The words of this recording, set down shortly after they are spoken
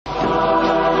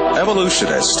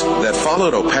evolutionists that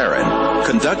followed Oparin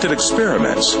conducted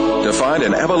experiments to find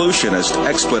an evolutionist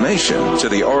explanation to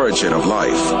the origin of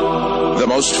life. The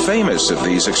most famous of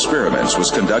these experiments was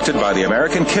conducted by the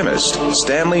American chemist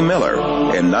Stanley Miller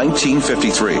in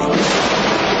 1953.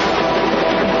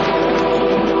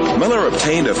 Miller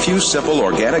obtained a few simple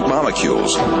organic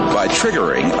molecules by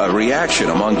triggering a reaction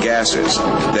among gases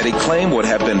that he claimed would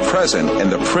have been present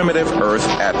in the primitive Earth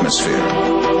atmosphere.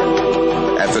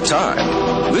 At the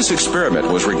time, this experiment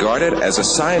was regarded as a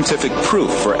scientific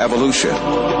proof for evolution.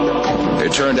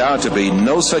 It turned out to be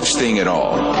no such thing at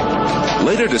all.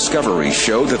 Later discoveries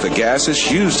showed that the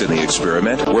gases used in the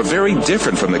experiment were very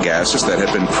different from the gases that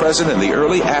had been present in the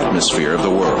early atmosphere of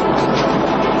the world.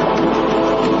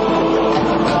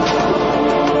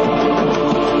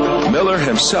 Miller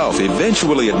himself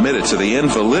eventually admitted to the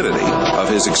invalidity of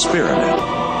his experiment.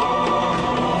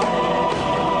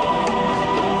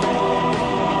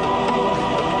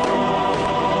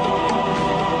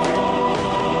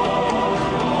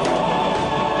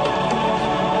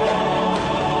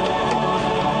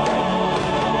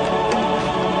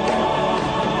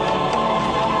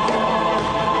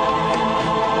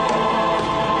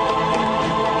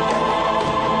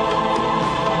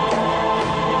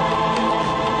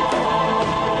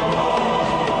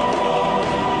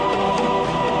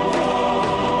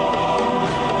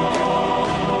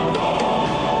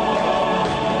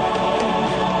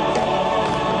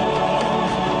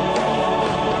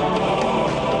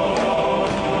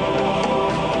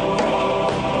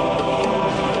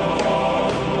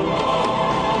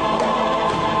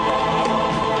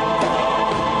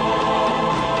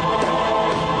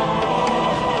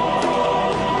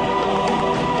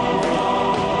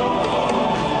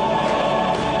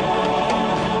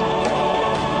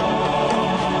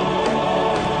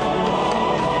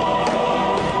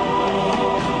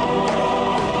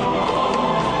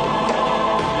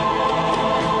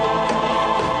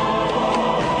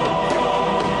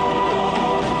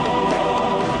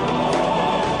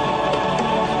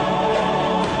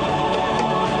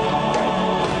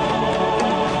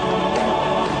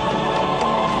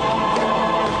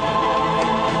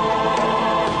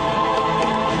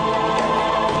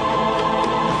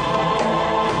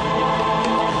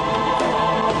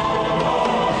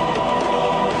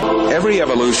 Every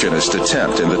evolutionist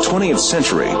attempt in the 20th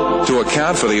century to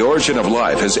account for the origin of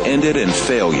life has ended in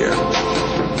failure.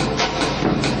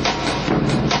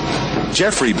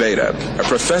 Jeffrey Beta, a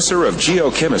professor of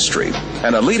geochemistry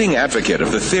and a leading advocate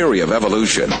of the theory of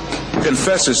evolution,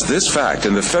 confesses this fact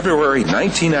in the February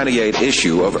 1998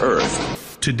 issue of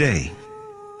Earth. Today,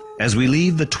 as we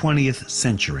leave the 20th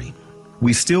century,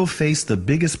 we still face the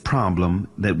biggest problem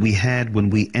that we had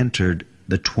when we entered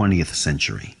the 20th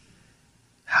century.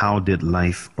 How did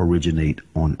life originate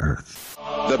on Earth?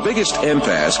 The biggest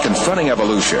impasse confronting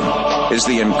evolution is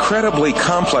the incredibly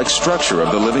complex structure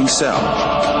of the living cell.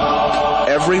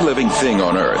 Every living thing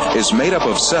on Earth is made up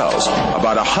of cells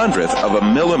about 1/100th of a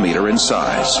millimeter in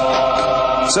size.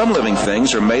 Some living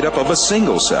things are made up of a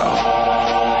single cell.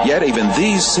 Yet even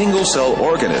these single-cell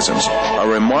organisms are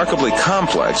remarkably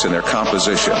complex in their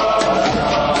composition.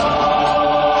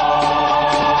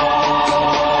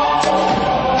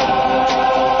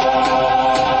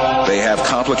 They have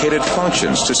complicated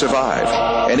functions to survive,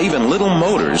 and even little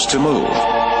motors to move.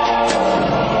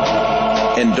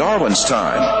 In Darwin's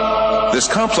time, this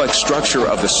complex structure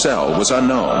of the cell was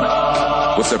unknown.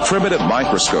 With the primitive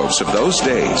microscopes of those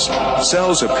days,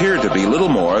 cells appeared to be little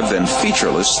more than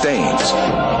featureless stains.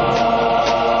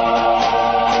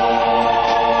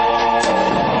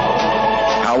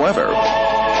 However,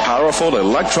 powerful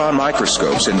electron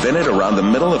microscopes invented around the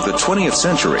middle of the 20th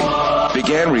century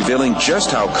began revealing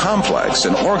just how complex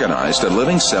and organized a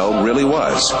living cell really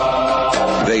was.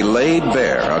 They laid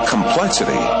bare a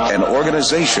complexity and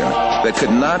organization that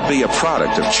could not be a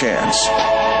product of chance.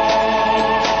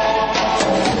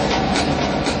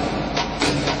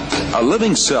 A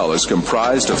living cell is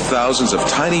comprised of thousands of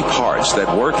tiny parts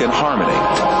that work in harmony.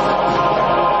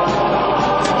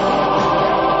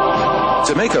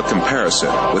 To make a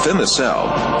comparison, within the cell,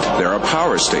 there are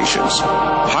power stations,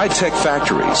 high-tech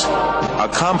factories, a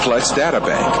complex data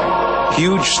bank,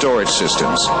 huge storage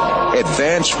systems,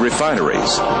 advanced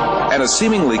refineries, and a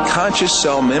seemingly conscious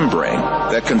cell membrane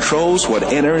that controls what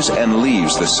enters and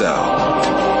leaves the cell.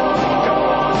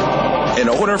 In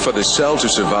order for the cell to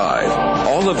survive,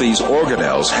 all of these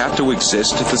organelles have to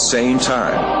exist at the same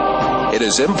time. It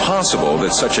is impossible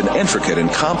that such an intricate and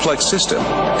complex system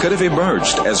could have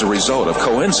emerged as a result of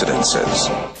coincidences.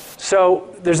 So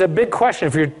there's a big question,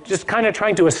 if you're just kind of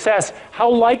trying to assess how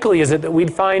likely is it that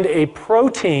we'd find a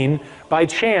protein by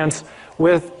chance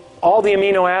with all the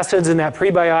amino acids in that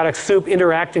prebiotic soup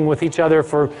interacting with each other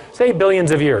for, say,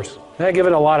 billions of years. And I give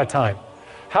it a lot of time.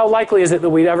 How likely is it that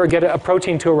we'd ever get a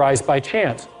protein to arise by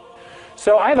chance?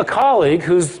 So I have a colleague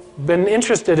who's been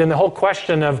interested in the whole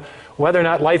question of whether or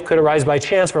not life could arise by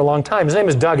chance for a long time. His name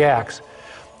is Doug Axe.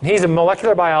 He's a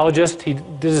molecular biologist. He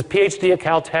did his PhD at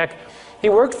Caltech. He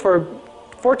worked for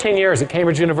 14 years at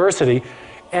Cambridge University,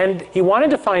 and he wanted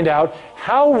to find out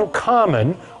how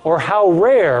common or how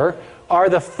rare are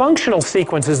the functional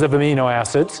sequences of amino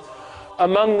acids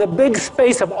among the big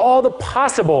space of all the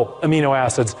possible amino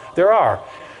acids there are.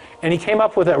 And he came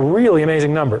up with a really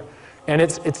amazing number, and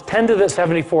it's 10 to the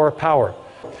 74 power.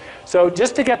 So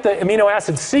just to get the amino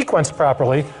acid sequence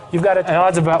properly, you've got an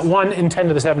odds of about 1 in 10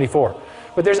 to the 74.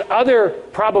 But there's other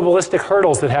probabilistic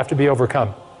hurdles that have to be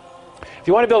overcome. If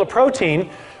you want to build a protein,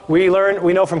 we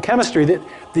know from chemistry that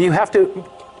you have to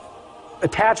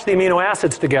attach the amino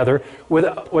acids together with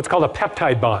what's called a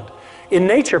peptide bond. In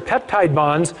nature, peptide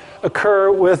bonds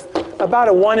occur with about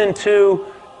a 1 in 2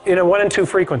 in a 1 in 2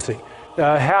 frequency.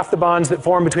 Half the bonds that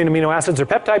form between amino acids are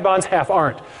peptide bonds, half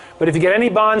aren't. But if you get any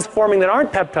bonds forming that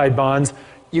aren't peptide bonds,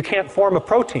 you can't form a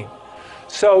protein.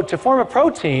 So to form a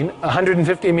protein,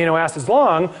 150 amino acids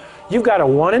long, you've got a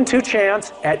 1 in 2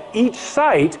 chance at each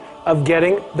site of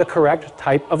getting the correct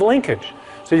type of linkage.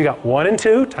 So you got 1 in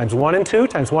 2 times 1 in 2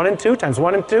 times 1 in 2 times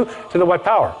 1 in 2 to the what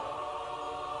power?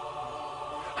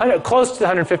 Close to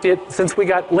 150. Since we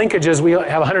got linkages, we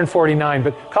have 149,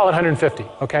 but call it 150,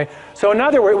 okay? So in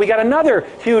other words, we got another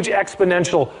huge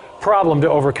exponential problem to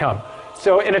overcome.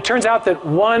 So, and it turns out that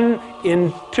 1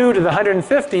 in 2 to the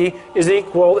 150 is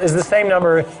the same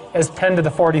number as 10 to the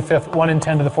 45th, 1 in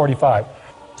 10 to the 45.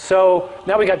 So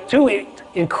now we got 2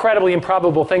 incredibly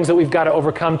improbable things that we've got to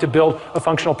overcome to build a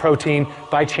functional protein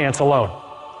by chance alone.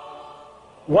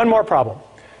 One more problem.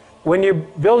 When you're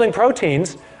building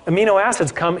proteins, amino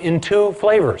acids come in 2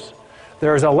 flavors.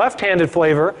 There's a left-handed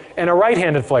flavor and a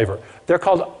right-handed flavor. They're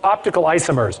called optical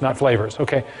isomers, not flavors,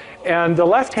 okay? And the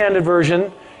left-handed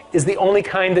version is the only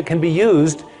kind that can be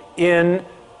used in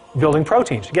building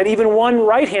proteins. You get even one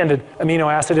right-handed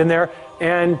amino acid in there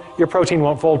and your protein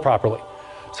won't fold properly.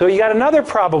 So you got another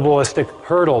probabilistic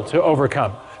hurdle to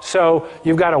overcome. So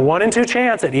you've got a 1 in 2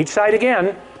 chance at each site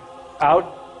again,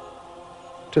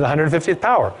 out to the 150th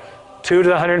power. 2 to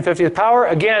the 150th power,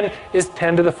 again, is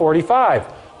 10 to the 45.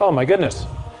 Oh my goodness.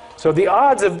 So the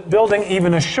odds of building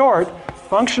even a short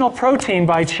functional protein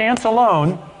by chance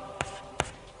alone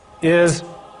is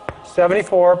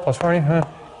 74 plus 40.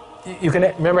 You can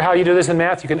remember how you do this in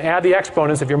math? You can add the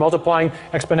exponents if you're multiplying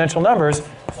exponential numbers.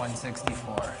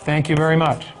 164. Thank you very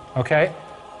much. Okay?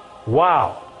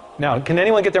 Wow. Now, can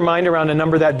anyone get their mind around a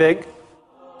number that big?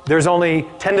 There's only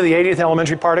 10 to the 80th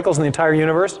elementary particles in the entire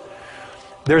universe.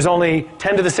 There's only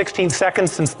 10 to the 16th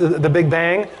seconds since the Big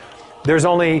Bang. There's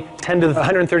only 10 to the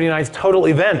 139th total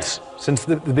events since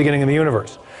the beginning of the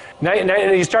universe. Now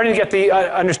you're starting to get the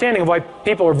understanding of why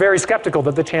people are very skeptical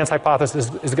that the chance hypothesis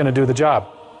is going to do the job.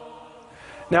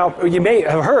 Now, you may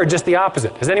have heard just the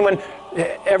opposite. Has anyone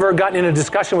ever gotten in a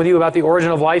discussion with you about the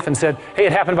origin of life and said, hey,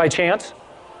 it happened by chance?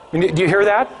 I mean, do you hear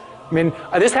that? I mean,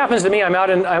 this happens to me.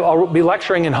 I'll be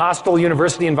lecturing in hostile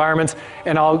university environments,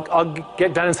 and I'll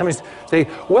get done and somebody say,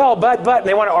 well, but, and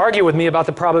they want to argue with me about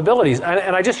the probabilities.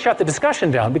 And I just shut the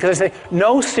discussion down because I say,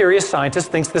 no serious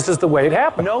scientist thinks this is the way it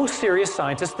happened. No serious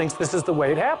scientist thinks this is the way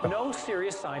it happened. No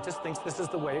serious scientist thinks this is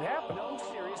the way it happened. No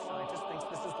serious scientist thinks